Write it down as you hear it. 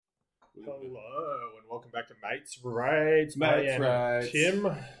Hello and welcome back to Mates Rates. Mates Rates. Tim.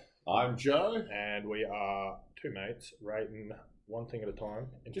 I'm Joe. And we are two mates rating one thing at a time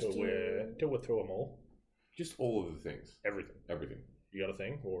until we're through them all. Just all of the things. Everything. You got a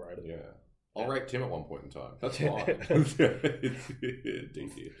thing? We'll rate it. Yeah. I'll rate Tim at one point in time. That's fine. It's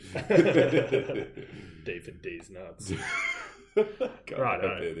deep here. Deep in D's nuts.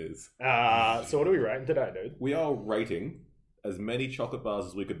 Right, it is. So what are we rating today, dude? We are rating as many chocolate bars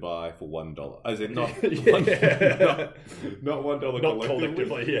as we could buy for $1. As in not not $1 Not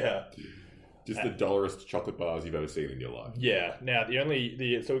collectively, yeah. Just the dollarest chocolate bars you've ever seen in your life. Yeah. Now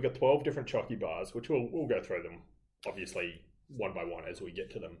so we've got 12 different Choccie bars, which we'll go through them obviously one by one as we get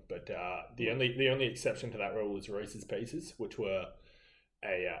to them. But the only exception to that rule is Reese's Pieces, which were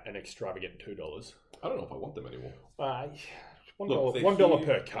an extravagant $2. I don't know if I want them anymore. $1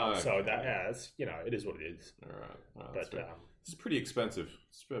 per cup, so that has, it is what it is. All right, but this is pretty expensive.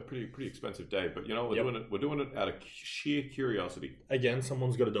 It's a pretty expensive day, but we're doing it out of sheer curiosity. Again,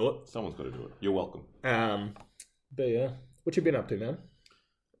 someone's got to do it. Someone's got to do it. You're welcome. But yeah, what you been up to, man?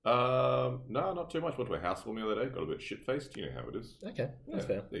 No, not too much. Went to a house warming the other day. Got a bit shit faced. You know how it is. Okay, that's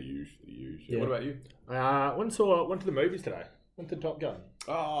fair. The usual. Yeah. What about you? Went to the movies today. Went to Top Gun.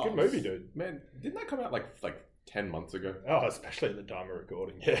 Oh, good movie, dude. Man, didn't that come out like 10 months ago? Oh, especially at the time of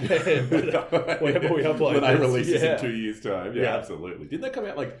recording. Yeah. Whenever we upload when I release this in 2 years' time. Yeah, absolutely. Didn't that come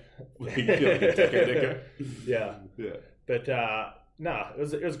out like a decade ago? Yeah. But no,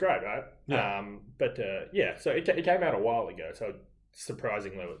 it was great, right? Yeah. So it came out a while ago. So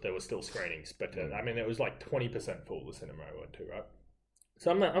surprisingly, there were still screenings. But it was like 20% full, the cinema I went to, right?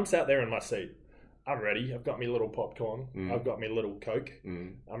 So I'm sat there in my seat. I'm ready. I've got me little popcorn. I've got me little Coke.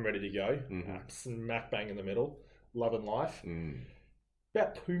 I'm ready to go. Smack bang in the middle. Loving life.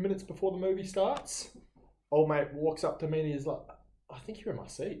 About 2 minutes before the movie starts, old mate walks up to me and he's like, I think you're in my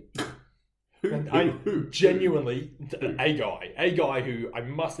seat. Who? Genuinely, a guy who I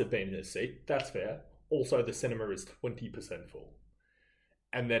must have been in his seat. That's fair. Also, the cinema is 20% full.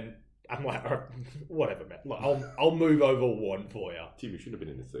 And then I'm like, oh, whatever, man. Like, I'll move over one for you. Tim, you should have been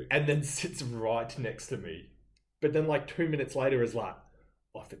in the seat. And then sits right next to me. But then, 2 minutes later, is like,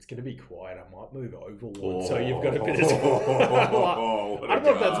 if it's going to be quiet, I might move over one. So you've got a bit of... I don't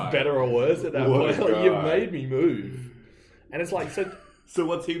know if that's better or worse at that point. You've made me move. And it's like, So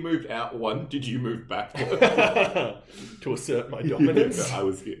once he moved out one, did you move back to assert my dominance? Yeah, I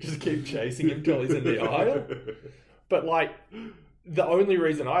was here. Just keep chasing him till he's in the aisle. But the only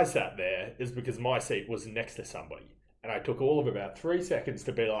reason I sat there is because my seat was next to somebody. And I took all of about 3 seconds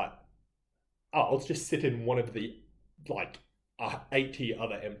to be like, I'll just sit in one of the 80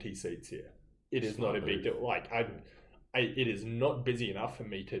 other empty seats here. It is not a big deal. It is not busy enough for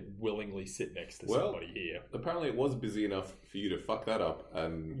me to willingly sit next to somebody here. Apparently it was busy enough for you to fuck that up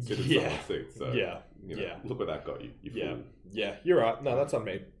and sit in someone's seat. So, look where that got you. Yeah, you're right. No, that's on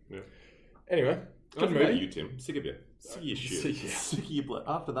me. Yeah. Anyway, good movie. About you, Tim. Sick of you. Sick of your shit. Sick of your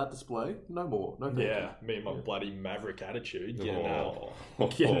after that display, no more. No thank you. Me and my bloody maverick attitude. Getting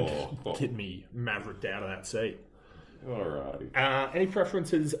me mavericked out of that seat. Alrighty. Any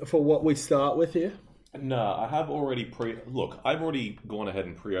preferences for what we start with here? No, I have already I've already gone ahead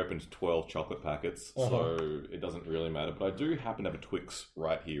and pre-opened 12 chocolate packets, so it doesn't really matter. But I do happen to have a Twix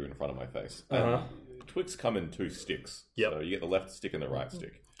right here in front of my face. Twix come in 2 sticks. Yep. So you get the left stick and the right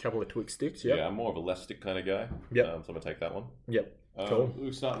stick. Couple of Twix sticks, yep. Yeah, I'm more of a left stick kind of guy. Yep. So I'm going to take that one. Yep. Cool.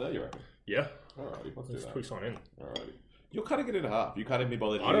 We'll start there, you reckon? Yeah. Alrighty, let's do that. Twix on in. Alrighty. You're cutting it in half. You can't even be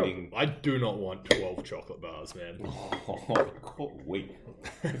bothered eating... I do not want 12 chocolate bars, man. Weak.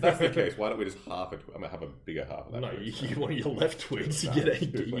 If that's the case, why don't we just half it? I'm going to have a bigger half of that. No, you want your left Twix. You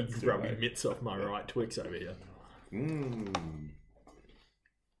rub your mitts off my right Twix over here.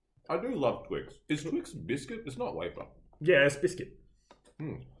 I do love Twix. Is Twix biscuit? It's not wafer. Yeah, it's biscuit.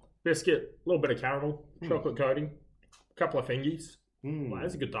 Biscuit, a little bit of caramel, chocolate coating, a couple of fingies.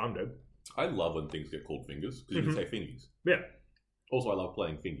 That's a good time, dude. I love when things get called fingers, because you can say fingies. Yeah. Also, I love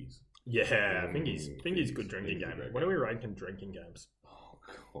playing fingies. Yeah, fingies. Fingies, good drinking game. When are we ranking drinking games? Oh,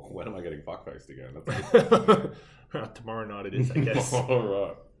 God. When am I getting fuckfaced again? Tomorrow night it is, I guess.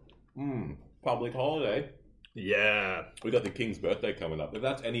 All right. Public holiday. Yeah. We got the King's birthday coming up. If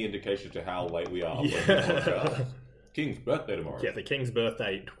that's any indication to how late we are. Yeah. King's birthday tomorrow. Yeah, the King's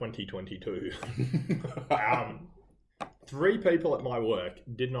birthday 2022. 3 people at my work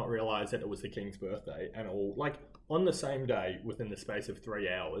did not realise that it was the King's birthday, and all on the same day, within the space of 3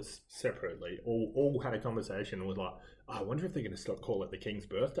 hours, separately, all had a conversation and was like, I wonder if they're going to stop calling it the King's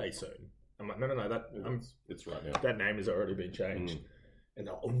birthday soon. I'm like, no, it's right now. That name has already been changed. And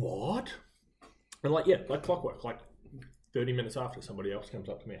they're like, what? And like clockwork, 30 minutes after, somebody else comes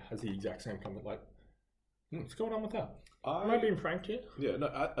up to me, has the exact same comment, like, what's going on with that? Am I being pranked here? Yeah, no,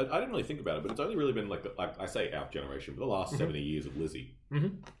 I didn't really think about it, but it's only really been like I say our generation, but the last 70 years of Lizzie.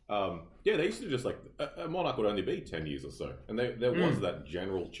 Yeah, they used to just like a monarch would only be 10 years or so, and there was that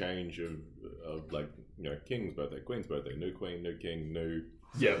general change of like king's birthday, queen's birthday, new queen, new king, new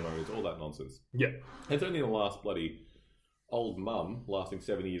ceremonies, all that nonsense. Yeah, it's only in the last bloody old mum lasting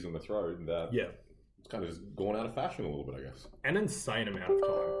 70 years on the throne that it's kind of just gone out of fashion a little bit, I guess. An insane amount of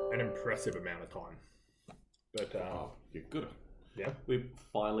time, an impressive amount of time. But you're good. Yeah, we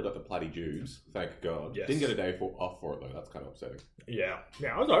finally got the bloody Jews. Thank God. Yes. Didn't get a day off for it though. That's kind of upsetting. Yeah.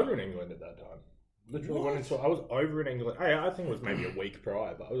 I was over in England at that time. Literally went into. I was over in England. I think it was maybe a week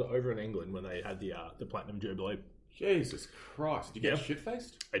prior, but I was over in England when they had the Platinum Jubilee. Jesus Christ! Did you get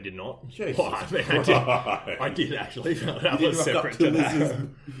shit-faced? I did not. Jesus Christ. I did actually. That was separate to that.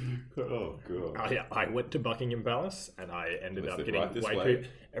 Oh God! I went to Buckingham Palace and I ended up getting way.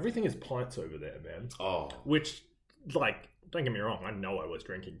 Everything is pints over there, man. Oh, which, like, don't get me wrong. I know I was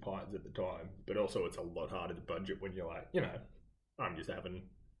drinking pints at the time, but also it's a lot harder to budget when you're like, I'm just having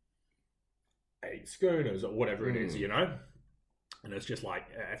 8 schooners or whatever it is, and it's just like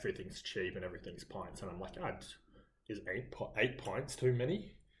everything's cheap and everything's pints, and I'm like, is 8 pints too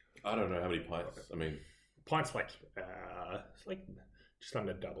many? I don't know how many pints. I mean, pints like it's like just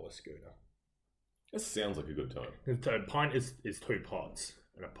under double a schooner. That sounds like a good time. So a pint is 2 pots,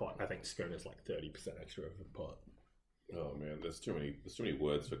 and a pot I think schooner's like 30% extra of a pot. Oh man, there's too many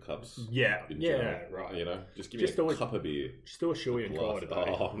words for cups. Yeah, right. Just give me a cup of beer. Just do a shoey and call it a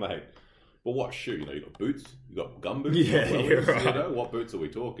day. Oh mate. But what shoe? You got boots. You got gum boots. Yeah, you're right. What boots are we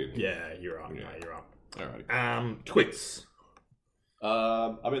talking? Yeah, you're right. Yeah. You're right. Alrighty. Twix.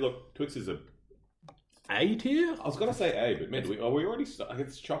 I mean, look, Twix is A tier. I was gonna say A, but man, are we already?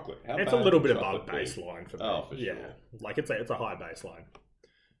 It's chocolate. It's a little bit above baseline for me. Oh, for sure. Yeah, like it's a high baseline.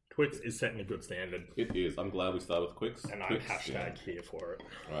 Twix is setting a good standard. It is. I'm glad we started with Twix. And Twix, I'm here for it.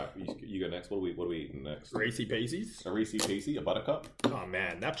 All right, you go next. What are we eating next? Reese Pieces. A Reese Piecey, a Buttercup. Oh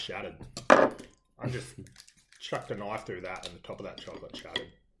man, that's shattered. I just chucked a knife through that, and the top of that chocolate shattered.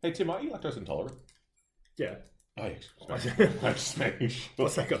 Hey Tim, are you lactose intolerant? Yeah. Oh, I'm just making sure.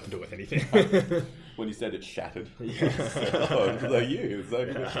 What's that got to do with anything? When you said it shattered. Yeah. So you. So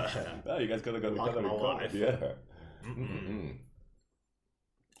oh, you guys got to life. Yeah. Mm-mm.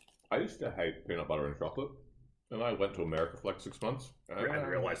 I used to hate peanut butter and chocolate, and I went to America for like 6 months. I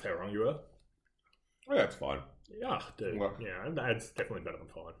realised how wrong you were. Oh, yeah, it's fine. Yeah, dude. Well, yeah, that's definitely better than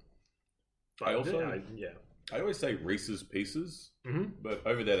fine. But I also, I always say Reese's Pieces, but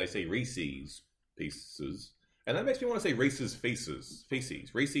over there they say Reese's Pieces. And that makes me want to say Reese's Feces. Reese's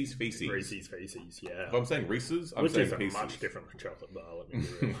Feces. Reese's Feces, yeah. If I'm saying Reese's, I'm saying Pieces. Which is much different from chocolate bar, let me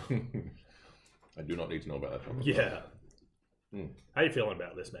be real. I do not need to know about that chocolate bar. Yeah. How you feeling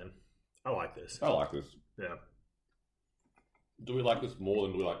about this, man? I like this. I like this. Yeah. Do we like this more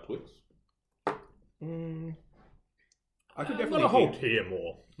than we like Twix? I could definitely not a whole tier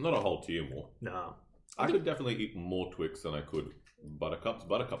more. Not a whole tier more. No. I could definitely eat more Twix than I could Buttercups.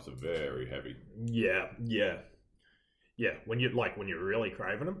 Buttercups are very heavy. Yeah. When you're really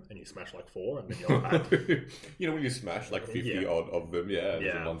craving them and you smash like 4 and then you're back. When you smash like 50 odd of them,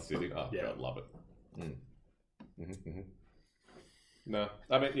 in one sitting. Oh, God, love it. No,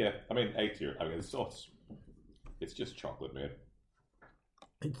 I mean A tier. I mean, it's just chocolate, man.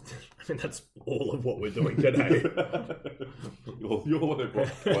 I mean, that's all of what we're doing today. You're one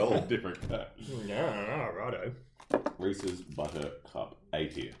of 12 different cats. Yeah, righto. Reese's Buttercup A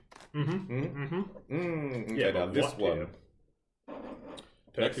tier. Yeah, now this one.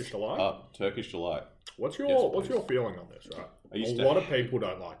 Turkish Delight? Turkish Delight. What's your feeling on this, right? A lot of people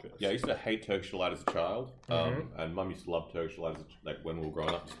don't like this. Yeah, I used to hate Turkish Delight as a child. And Mum used to love Turkish Delight when we were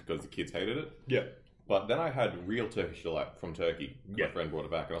growing up just because the kids hated it. Yeah. But then I had real Turkish Delight from Turkey. My friend brought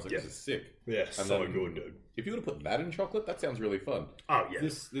it back and I was like, this is sick. Yeah, and so good, dude. If you were to put that in chocolate, that sounds really fun. Oh, yeah.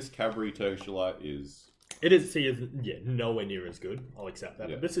 This Cadbury Turkish Delight is... It is, nowhere near as good. I'll accept that.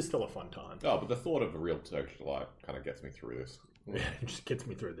 Yeah. But this is still a fun time. Oh, but the thought of a real Turkish Delight kind of gets me through this. Yeah, it just gets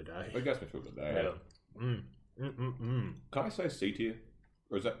me through the day. It gets me through the day. Yeah. Can I say C tier?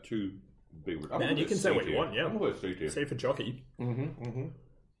 Or is that too big? Man, you can say what you want, yeah. I'm going to C tier. C for Choccie.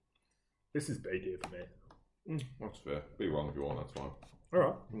 This is B tier for me. That's fair. Be wrong if you want, that's fine.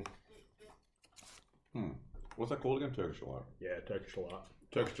 Alright. What's that called again? Turkish Delight? Yeah, Turkish Delight.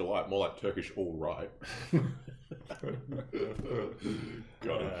 Turkish Delight, more like Turkish all right.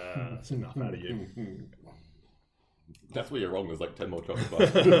 Got it. That's enough out of you. That's where you're wrong. There's like 10 more chocolate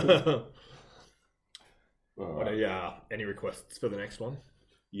bars. Any requests for the next one?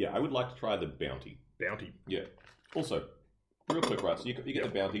 Yeah, I would like to try the Bounty. Bounty? Yeah. Also, real quick, right? So you get the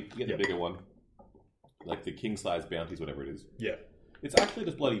bounty, you get the bigger one, like the king size bounties, whatever it is. Yeah. It's actually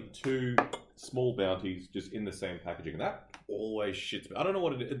just bloody 2 small bounties just in the same packaging, and that always shits me. I don't know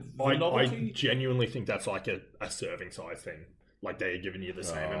what it is. I genuinely think that's like a serving size thing. Like they're giving you the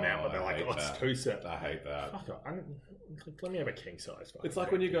same amount, but they're like, it's 2 sets. I hate that. Fuck, let me have a king size. It's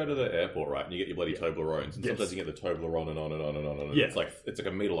like when you go to the airport, right, and you get your bloody Toblerones, and sometimes you get the Toblerone and on and on and on and on. Yeah. It's like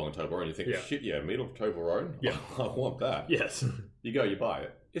a metre long Toblerone. You think, shit, a metre of Toblerone? Yeah. I want that. Yes. You go, you buy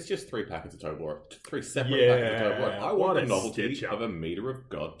it. It's just 3 packets of Toblerone. 3 separate packets of Toblerone. I want the novelty of a metre of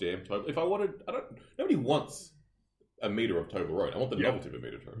goddamn Toblerone. If I wanted... Nobody wants a metre of Toblerone. I want the novelty of a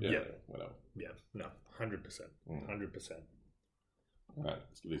metre of Toblerone. Yeah, whatever. Yeah, no, 100%. 100%. All right,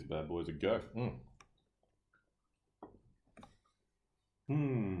 let's give these bad boys a go.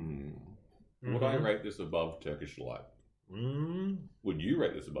 Would I rate this above Turkish Delight? Would you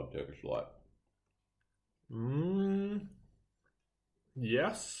rate this above Turkish Delight?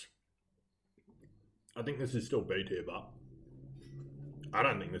 Yes. I think this is still B tier, but I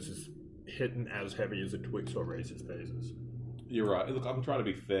don't think this is hitting as heavy as a Twix or Reese's Pieces. You're right. Look, I'm trying to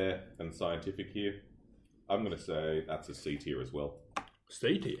be fair and scientific here. I'm going to say that's a C tier as well.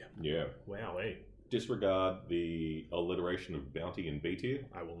 C tier? Yeah. Wow, Disregard the alliteration of bounty and B tier.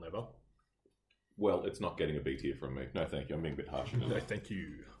 I will never. Well, it's not getting a B tier from me. No, thank you. I'm being a bit harsh. No, thank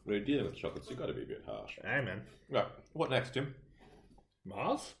you. When you're dealing with chocolates, you've got to be a bit harsh. Hey, man. Right. What next, Tim?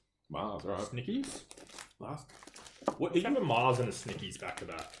 Mars? Mars, all right. Snickies? Last. What? You have a Mars and a Snickies back to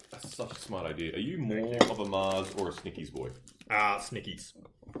that. That's such a smart idea. Are you more of a Mars or a Snickies boy? Snickies.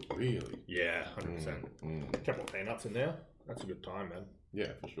 Really? Yeah, 100%. A couple of peanuts in there. That's a good time, man.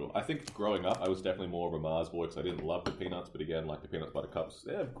 Yeah, for sure. I think growing up, I was definitely more of a Mars boy because I didn't love the peanuts, but again, like the peanuts butter cups,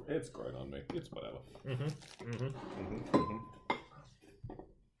 yeah, it's grown on me. It's whatever.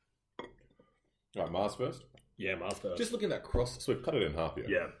 All right, Mars first? Yeah, Mars first. Just looking at that cross, so we've cut it in half here.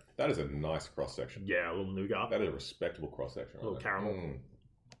 Yeah. That is a nice cross section. Yeah, a little nougat. That is a respectable cross section. A little caramel.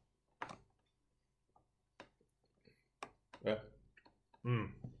 Yeah.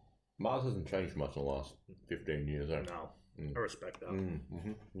 Mars hasn't changed much in the last 15 years, eh? No. I respect that.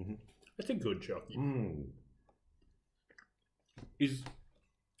 It's a good Choccie.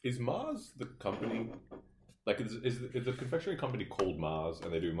 Is Mars the company? Like, is the confectionery company called Mars,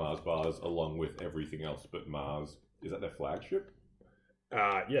 and they do Mars bars along with everything else? But Mars, is that their flagship?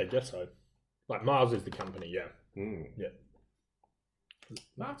 Yeah, I guess so. Like Mars is the company, yeah. Yeah.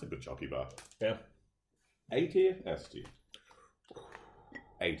 That's a good Choccie bar. Yeah. A tier, S tier.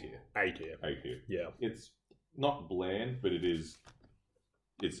 A tier. A tier. A tier. Yeah. It's not bland, but it's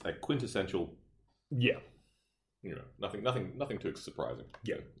a quintessential. Yeah. You know, nothing too surprising.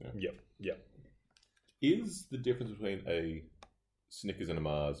 Yeah. Is the difference between a Snickers and a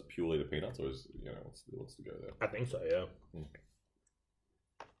Mars purely the peanuts, or is what's the go there? I think so. Yeah.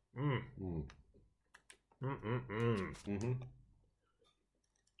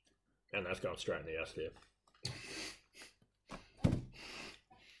 And that's going straight in the S tier.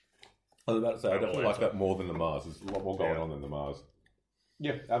 I was about to say, I definitely like that more than the Mars. There's a lot more going on than the Mars.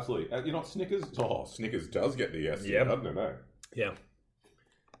 Yeah, absolutely. You know what, Snickers? Oh, Snickers does get the S tier, doesn't it? No. Yeah.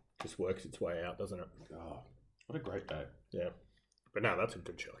 Just works its way out, doesn't it? Oh, what a great day. Yeah. But no, that's a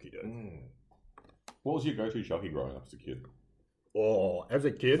good Choccie, dude. What was your go-to Choccie growing up as a kid? Oh, as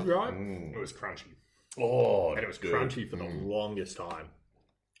a kid, right? It was crunchy. Oh, and it was crunchy for the longest time.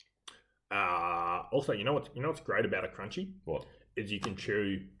 Also, you know what's great about a crunchy? What? Is you can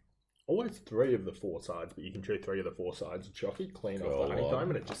chew always 3 of the 4 sides, but you can chew 3 of the 4 sides of Choccie, clean off the honeycomb,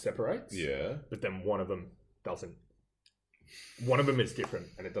 and it just separates. Yeah. But then one of them doesn't. One of them is different,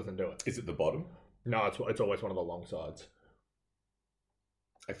 and it doesn't do it. Is it the bottom? No, it's always one of the long sides.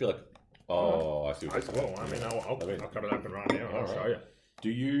 I feel like... Oh, I see what you're saying. I mean, I'll cut it open right now. I'll show you. Do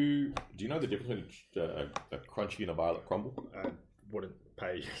you know the difference between a crunchy and a violet crumble? I wouldn't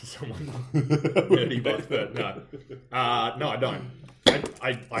pay someone $30, but no. No, I don't.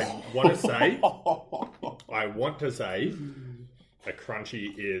 I want to say a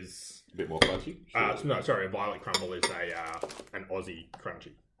crunchy is a bit more crunchy. No, sorry, a violet crumble is an Aussie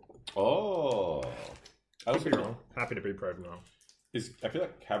crunchy. Oh, I was wrong. Happy to be proven wrong. I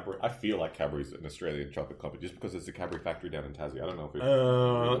feel like Cadbury's an Australian chocolate company just because it's a Cadbury factory down in Tassie. I don't know if it.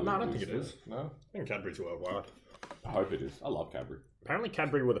 No, I don't think it is. No, I think Cadbury's worldwide. I hope it is. I love Cadbury. Apparently,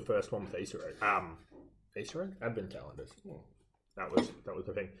 Cadbury were the first one with Easter egg. Easter egg? Advent calendars. That was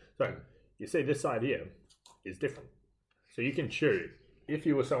the thing. So you see, this side here is different. So you can chew. If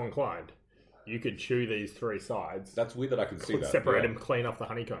you were so inclined, you could chew these 3 sides. That's weird that I can see that. Separate them, clean off the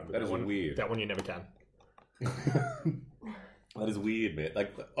honeycomb. That is weird. That one you never can. That is weird, man.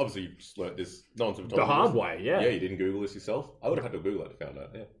 Like, obviously, you just learnt this. No one's ever told The you hard this. way, yeah. Yeah, you didn't Google this yourself. I would have had to Google it to find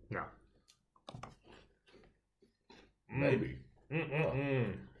out. Yeah, No. maybe.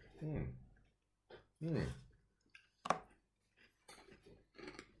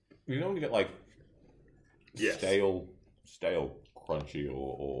 You know when you get like stale crunchy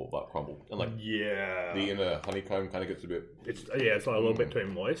or like crumble, and like the inner honeycomb kind of gets a bit. It's like a little bit too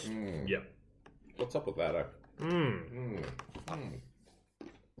moist. Yep. What's up with that?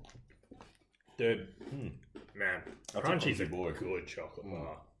 Dude, man, That's Crunchy's a a boy. good chocolate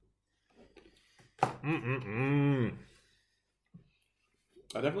bar.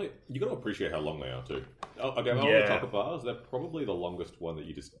 I definitely, you got to appreciate how long they are too. Okay, all the chocolate bars, they're probably the longest one that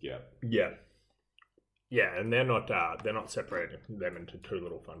you just get. Yeah, and they're not separating them into two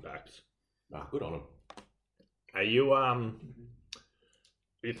little fun packs. Good on them. Are you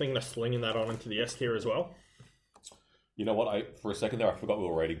thinking of slinging that on into the S tier as well? You know what? For a second there, I forgot we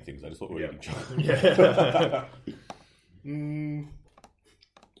were rating things. I just thought we were eating chocolate. Yeah.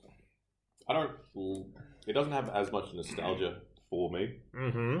 I don't. It doesn't have as much nostalgia for me.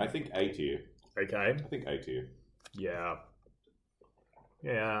 I think A tier. Okay. I think A tier. Yeah.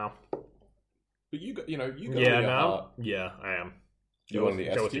 But you got. Yeah, I am. You on the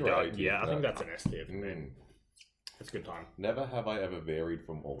S tier? Or A tier? Yeah, I think that's an S tier for me. It's a good time. Never have I ever varied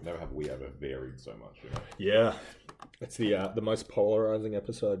from, or never have we ever varied so much. You know? Yeah, it's the most polarizing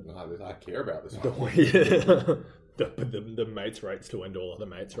episode. I care about this. The mates rates to end all other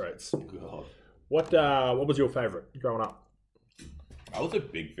mates rates. God. What was your favourite growing up? I was a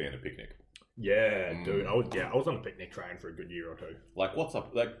big fan of Picnic. Yeah, dude. I was on a Picnic train for a good year or two. Like, what's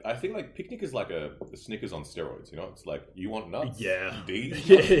up? Like, I think like Picnic is like a Snickers on steroids. You know, it's like you want nuts. Yeah. These.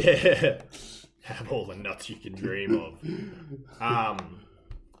 Yeah. Have all the nuts you can dream of. I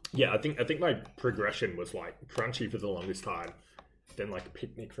think my progression was like Crunchy for the longest time, then like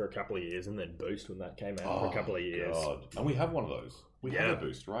Picnic for a couple of years, and then Boost when that came out for a couple of years. God. And we have one of those. We have a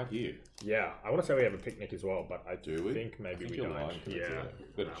Boost right here. Yeah, I want to say we have a Picnic as well, but I think maybe we don't. Yeah,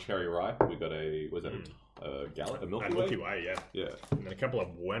 we've got a Cherry Ripe. We've got a a Milky Way. Yeah, and then a couple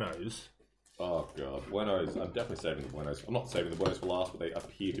of Buenos. Oh god, Buenos! I'm definitely saving the Buenos. I'm not saving the Buenos for last, but they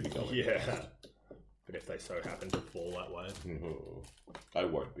appear to be going. Yeah. But if they so happen to fall that way, I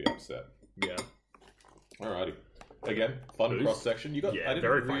won't be upset. Yeah. Alrighty. Again, fun cross section. You got. I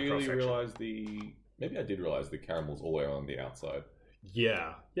didn't really realize Maybe I did realize the caramel's all the way on the outside.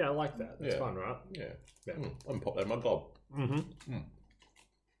 Yeah. Yeah, I like that. That's fun, right? Yeah. I'm pop that in my gob.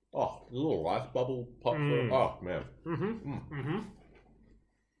 Oh, the little rice bubble pop. Oh man.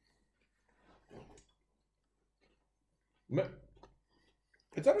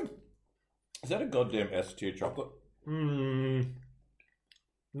 Is that a goddamn S tier chocolate?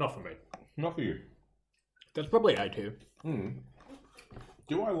 Not for me. Not for you. That's probably A tier.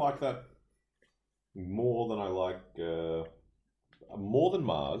 Do I like that more than I like more than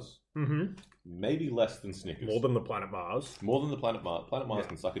Mars? Maybe less than Snickers. More than the Planet Mars. More than the Planet Mars. Planet Mars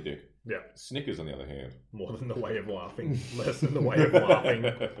can suck a dick. Yeah. Snickers, on the other hand. More than the Way of Laughing. Less than the Way of Laughing.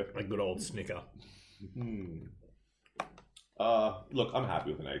 A good old Snicker. Look, I'm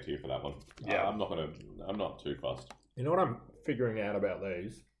happy with an A tier for that one. Yeah. I'm not too fussed. You know what I'm figuring out about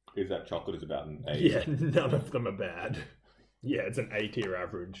these? Is that chocolate is about an A. Yeah, none of them are bad. Yeah, it's an A tier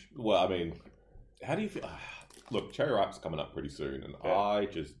average. Well, I mean, how do you feel? Look, Cherry Ripe's coming up pretty soon, and I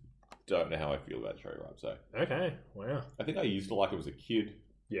just don't know how I feel about Cherry Ripe. So okay, wow. I think I used to like it as a kid.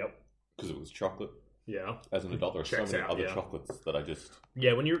 Yep. Because it was chocolate. Yeah. As an adult, there are so many other chocolates that I just...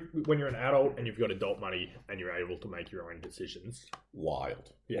 Yeah, when you're an adult and you've got adult money and you're able to make your own decisions.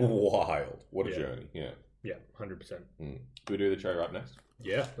 Wild. Yeah. Wild. What a journey. Yeah. Yeah, 100%. Do we do the Cherry Ripe next?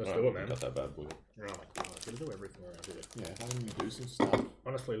 Yeah, let's do it, man. Got that bad boy. Oh my god, I'm going to do everything around here. Yeah, why don't you do some stuff?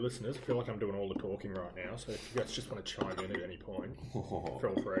 Honestly, listeners, I feel like I'm doing all the talking right now, so if you guys just want to chime in at any point,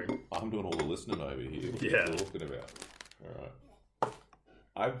 feel free. I'm doing all the listening over here. What are you talking about? Alright.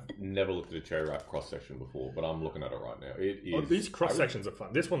 I've never looked at a Cherry Ripe cross-section before, but I'm looking at it right now. It is... Oh, these cross-sections are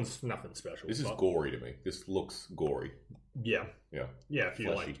fun. This one's nothing special. This is gory to me. This looks gory. Yeah. Yeah. Yeah, if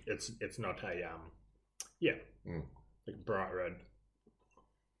you like, it's not a, like bright red.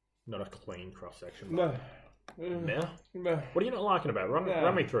 Not a clean cross-section. No. What are you not liking about it?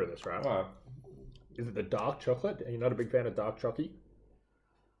 Run me through this, right? Is it the dark chocolate? Are you not a big fan of dark Choccie?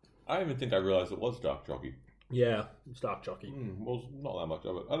 I didn't even think I realised it was dark Choccie. Yeah, it's dark Choccie. Well, not that much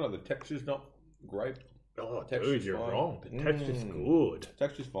of it. I don't know, the texture's not great. Oh, dude, you're wrong. The texture's good.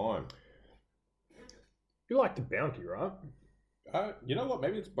 Texture's fine. You like the Bounty, right? You know what?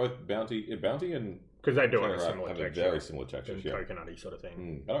 Maybe it's both Bounty and... Because they do have a similar texture. Have a very similar texture, coconutty sort of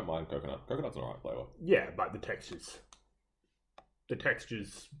thing. I don't mind coconut. Coconut's an alright flavour. Yeah, but the texture's The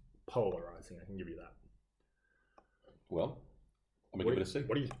texture's polarizing. I can give you that. Well, I'm gonna give it a C.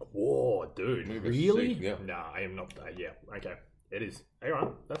 What do you? Whoa, dude! Really? Yeah. Nah, I am not. Yeah. Okay. It is. All right.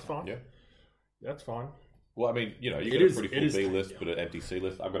 That's fine. Yeah. That's fine. Well, I mean, you got a pretty full B list, but an empty C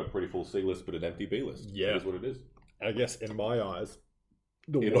list. I've got a pretty full C list, but an empty B list. Yeah. That is what it is. I guess in my eyes,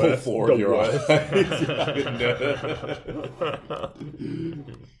 in all four of your eyes.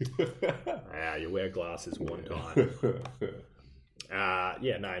 You wear glasses one time.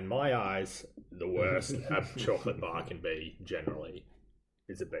 In my eyes, the worst a chocolate bar can be generally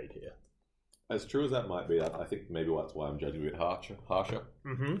is a B tier. As true as that might be, I think maybe that's why I'm judging a bit harsher.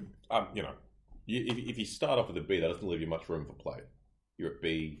 Mm-hmm. If you start off with a B, that doesn't leave you much room for play. You're at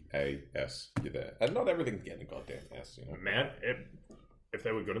B, A, S. You're there, and not everything's getting a goddamn S. Man, if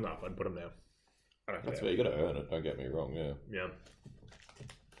they were good enough, I'd put them there. That's where you got to earn it. Don't get me wrong. Yeah. Yeah.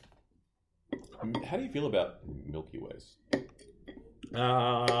 How do you feel about Milky Ways?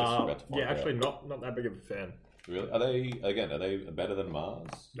 Actually, not that big of a fan. Really? Are they better than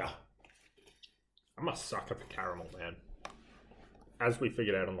Mars? Nah. I'm a sucker for caramel, man. As we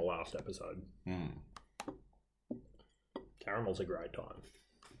figured out on the last episode. Caramel's a great time.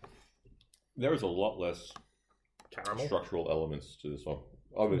 There is a lot less caramel structural elements to this one.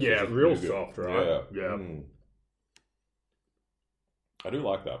 Obviously, real soft, right? Yeah. I do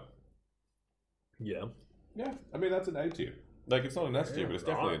like that. Yeah. Yeah, I mean, that's an A tier. Like, it's not an S tier, but it's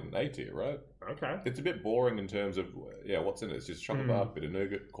definitely an A tier, right? Okay. It's a bit boring in terms of, what's in it? It's just chocolate bar, bit of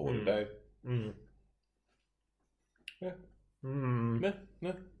nougat, call it a day. Yeah. No.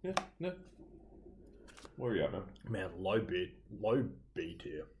 Where are you at, man? Man, low B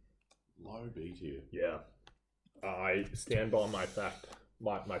tier. Low B tier. Yeah. I stand by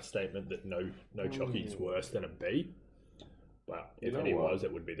my statement that no Choccie's worse than a B. But if any was,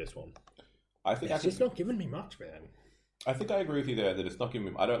 it would be this one. I think it's just not giving me much, man. I think I agree with you there that it's not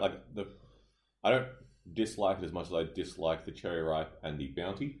giving me. I don't dislike it as much as I dislike the cherry ripe and the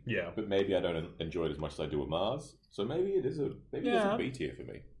bounty. Yeah. But maybe I don't enjoy it as much as I do with Mars. So maybe it is a B tier for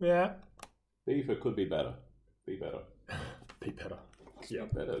me. Yeah. B for could be better. Be better. Be better. Yeah.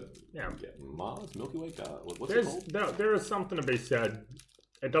 Better. Yeah. Mars, Milky Way, what's it called? There is something to be said.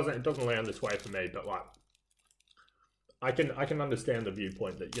 It doesn't land this way for me, but like I can understand the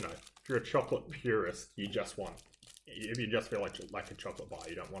viewpoint that, if you're a chocolate purist, if you just feel like a chocolate bar,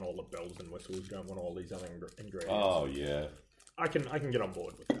 you don't want all the bells and whistles, you don't want all these other ingredients. Oh yeah. I can get on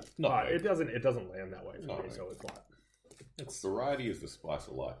board with that. No, it doesn't land that way for me, so it's like variety is the spice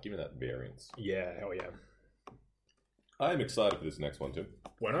of life. Give me that variance. Yeah, hell yeah. I am excited for this next one too.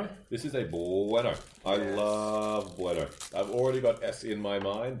 Bueno? This is a bueno. I love bueno. I've already got S in my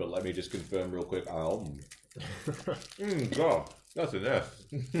mind, but let me just confirm real quick. God, that's an S.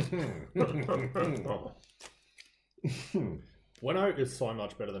 Bueno is so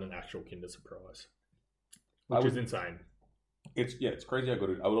much better than an actual Kinder Surprise, which is insane. It's crazy how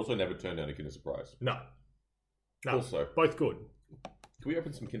good it is. I would also never turn down a Kinder Surprise. No. Also, both good. Can we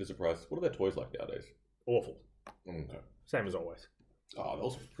open some Kinder Surprises? What are their toys like nowadays? Awful. Okay. Same as always. Oh,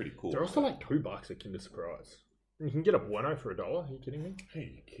 those are pretty cool. They're also like $2 a Kinder Surprise. You can get a Bueno for $1. Are you kidding me? Hey, are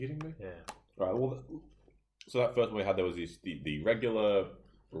you kidding me? Yeah. All right. Well, so that first one we had, there was the regular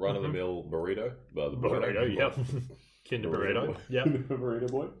run-of-the-mill burrito. Burrito, yeah. Kinder burrito. Yeah. Burrito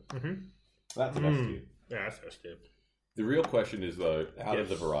boy. Mm-hmm. That's an S tier. Yeah, that's S tier. The real question is, though, out of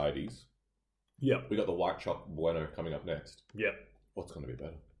the varieties, we got the white chocolate Bueno coming up next. Yep. What's going to be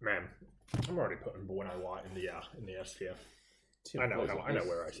better? Man, I'm already putting Bueno white in the S tier. I know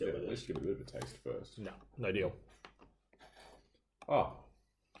where I sit with this. Let's give it a bit of a taste first. No deal. Oh,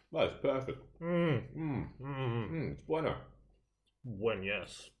 that is perfect. It's Bueno. Buen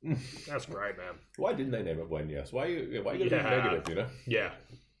yes. That's great, man. Why didn't they name it Buen yes? Why are you going to be negative, Yeah.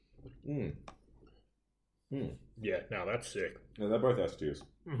 Yeah, no, that's sick. No, they're both S tiers.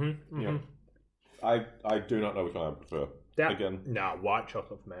 Yeah. I do not know which one I prefer. White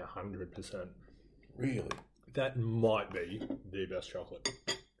chocolate for me, 100%. Really? That might be the best chocolate.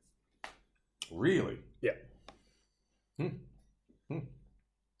 Really? Yeah.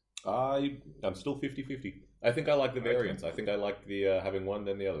 I'm still 50-50. I think I like the variance. I think I like the having one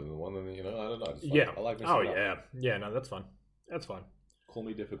then the other, and one then the, I don't know. I like this. Yeah, no, that's fine. That's fine. Call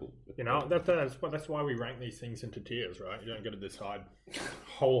me difficult. That's why we rank these things into tiers, right? You don't got to decide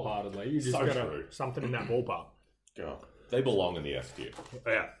wholeheartedly. You just got to something in that ballpark. Yeah. They belong in the S tier.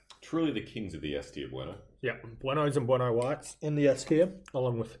 Yeah. Truly the kings of the S tier, Bueno. Yeah, Buenos and Bueno Whites in the S tier,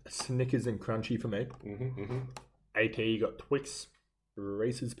 along with Snickers and Crunchy for me. AT, you got Twix,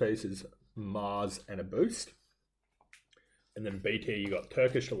 Reese's Pieces, Mars, and a Boost. And then BT, you got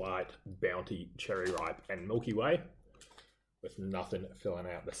Turkish Delight, Bounty, Cherry Ripe, and Milky Way. with nothing filling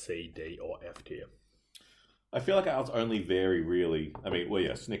out the C, D, or F tier. I feel like ours only vary really. I mean, well,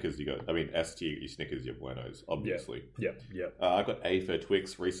 yeah, Snickers, S tier, your Snickers, your Buenos, obviously. Yeah. I've got A for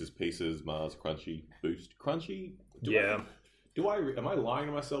Twix, Reese's Pieces, Mars, Crunchy, Boost. Crunchy? Am I lying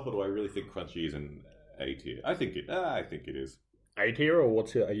to myself, or do I really think Crunchy is an A tier? I think it is. A tier, or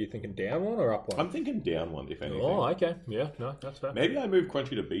are you thinking down one or up one? I'm thinking down one, if anything. Oh, okay. Yeah, no, that's fair. Maybe I move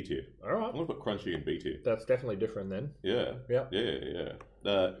Crunchy to B tier. All right. I'm going to put Crunchy in B tier. That's definitely different then. Yeah.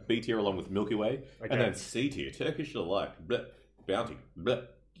 B tier along with Milky Way. Okay. And then C tier, Turkish Delight, bleh, Bounty, bleh.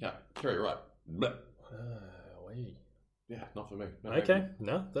 Yeah, very right. Bleh. Yeah, not for me. No, okay,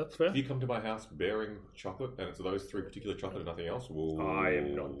 no, that's fair. If you come to my house bearing chocolate, and it's those 3 particular chocolate and nothing else, I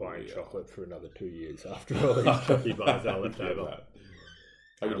am not buying chocolate for another 2 years after all these Choccie bars are left over.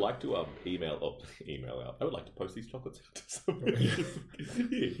 I would like to email out. I would like to post these chocolates out to somebody.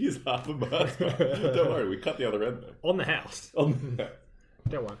 Here's half a Mars bar. Don't worry, we cut the other end though. On the house. Don't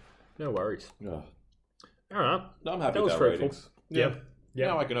worry. No worries. Oh. All right. No, I'm happy with our ratings. Yeah.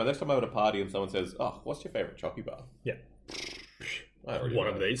 Now I can know. Next time I'm at a party and someone says, "Oh, what's your favourite Choccie bar?" Yeah. One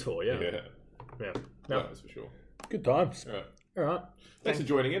of these four, yeah. No, that's for sure. Good times. All right. Thanks for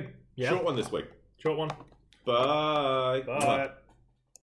joining in. Yeah. Short one this week. Short one. Bye. Bye.